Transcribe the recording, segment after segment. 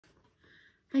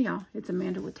Hey y'all, it's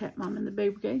Amanda with Tap Mom and the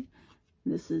Baby Brigade.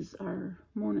 This is our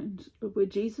Mornings with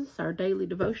Jesus, our daily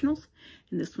devotionals.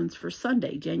 And this one's for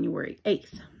Sunday, January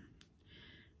 8th.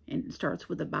 And it starts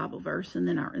with a Bible verse and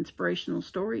then our inspirational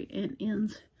story and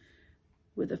ends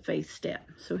with a faith step.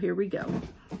 So here we go.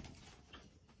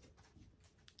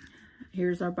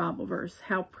 Here's our Bible verse.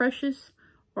 How precious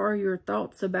are your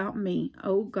thoughts about me,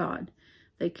 O God.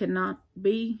 They cannot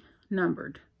be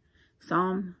numbered.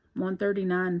 Psalm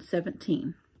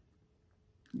 139:17.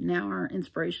 Now our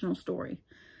inspirational story.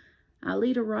 I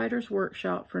lead a writer's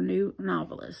workshop for new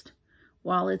novelists.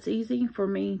 While it's easy for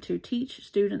me to teach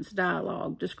students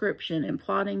dialogue, description, and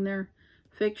plotting, their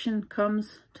fiction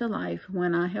comes to life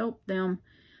when I help them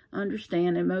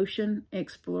understand emotion,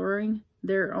 exploring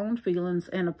their own feelings,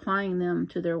 and applying them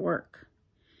to their work.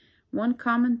 One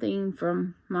common theme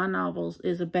from my novels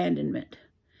is abandonment.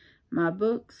 My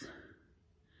books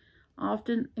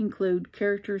often include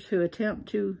characters who attempt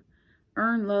to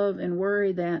earn love and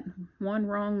worry that one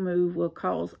wrong move will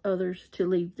cause others to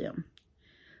leave them.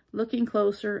 Looking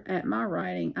closer at my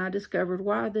writing, I discovered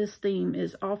why this theme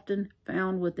is often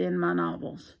found within my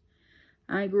novels.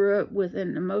 I grew up with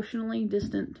an emotionally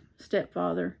distant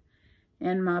stepfather,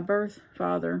 and my birth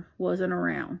father wasn't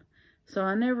around, so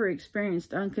I never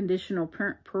experienced unconditional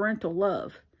parental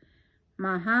love.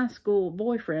 My high school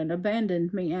boyfriend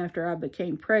abandoned me after I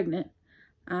became pregnant.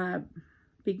 I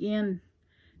began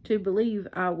to believe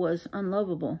I was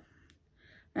unlovable.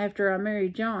 After I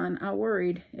married John, I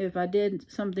worried if I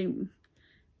did something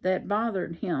that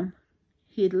bothered him,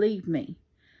 he'd leave me.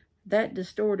 That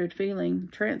distorted feeling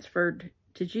transferred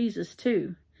to Jesus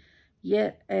too.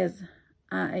 Yet, as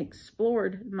I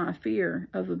explored my fear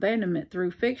of abandonment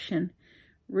through fiction,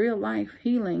 real-life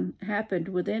healing happened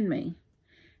within me,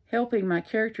 helping my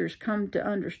characters come to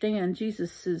understand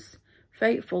Jesus'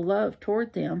 faithful love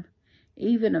toward them.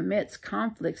 Even amidst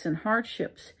conflicts and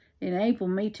hardships, enable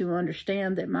me to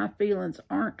understand that my feelings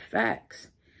aren't facts.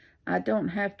 I don't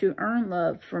have to earn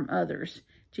love from others.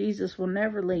 Jesus will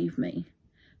never leave me.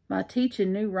 By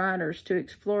teaching new writers to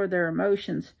explore their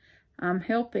emotions, I'm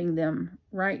helping them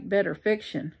write better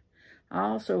fiction. I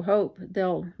also hope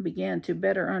they'll begin to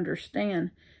better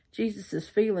understand Jesus'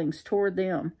 feelings toward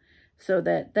them so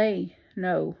that they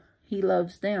know he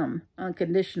loves them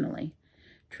unconditionally.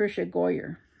 Tricia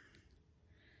Goyer.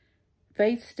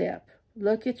 Faith step.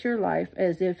 Look at your life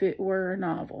as if it were a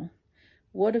novel.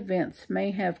 What events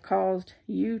may have caused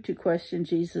you to question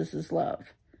Jesus'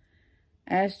 love?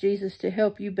 Ask Jesus to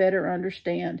help you better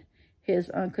understand his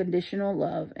unconditional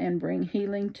love and bring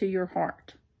healing to your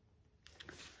heart.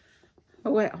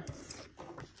 Well,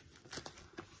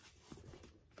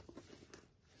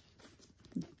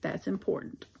 that's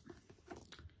important.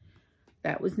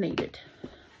 That was needed.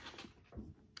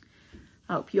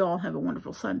 I hope you all have a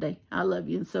wonderful Sunday. I love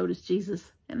you, and so does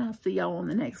Jesus. And I'll see y'all on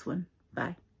the next one.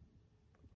 Bye.